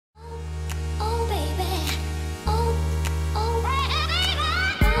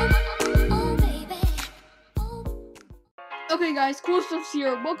Hey guys, Cool Stuff's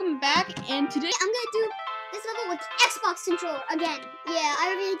here. Welcome back, and today I'm gonna do this level with the Xbox controller again. Yeah,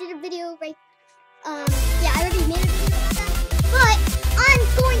 I already did a video, right? Yeah, I already made a video about that. But I'm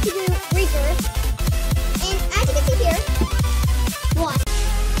going to do rebirth, and as you can see here, watch.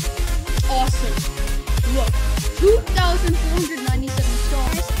 awesome. Look, 2,497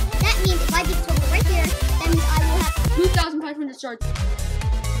 stars. That means if I beat the total right here, that means I will have 2,500 stars.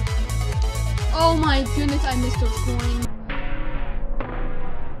 Oh my goodness, I missed those coins.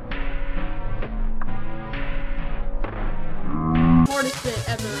 Hardest bit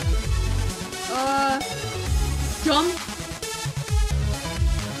ever. Jump.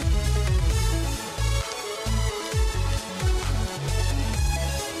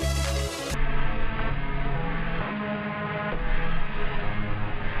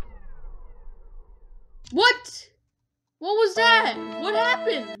 What? What was that? What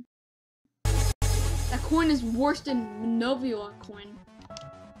happened? That coin is worse than Novia coin.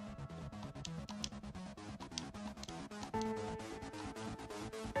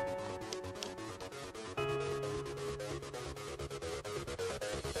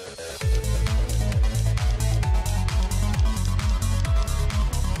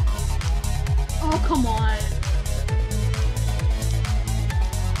 Oh, come on.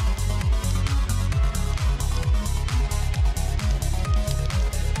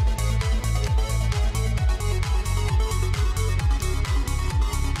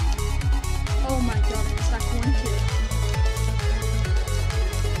 Oh my god, I missed that coin too.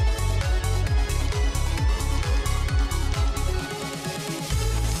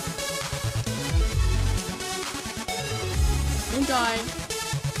 Don't die.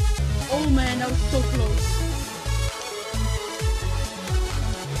 Oh man, that was so close.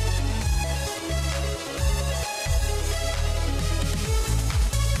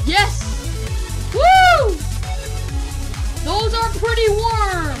 Yes! Woo! Those are pretty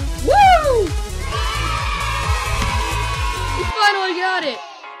warm! Woo! We finally got it!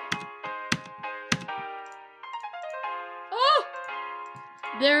 Oh!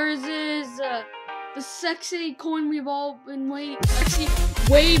 There is the sexy coin we've all been waiting, sexy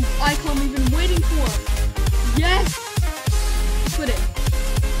wave icon we've been waiting for. Yes! Put it.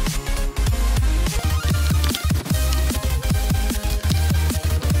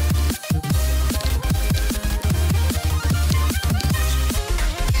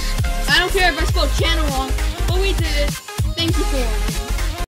 I don't care if I spelled channel wrong, but we did it. Thank you for it.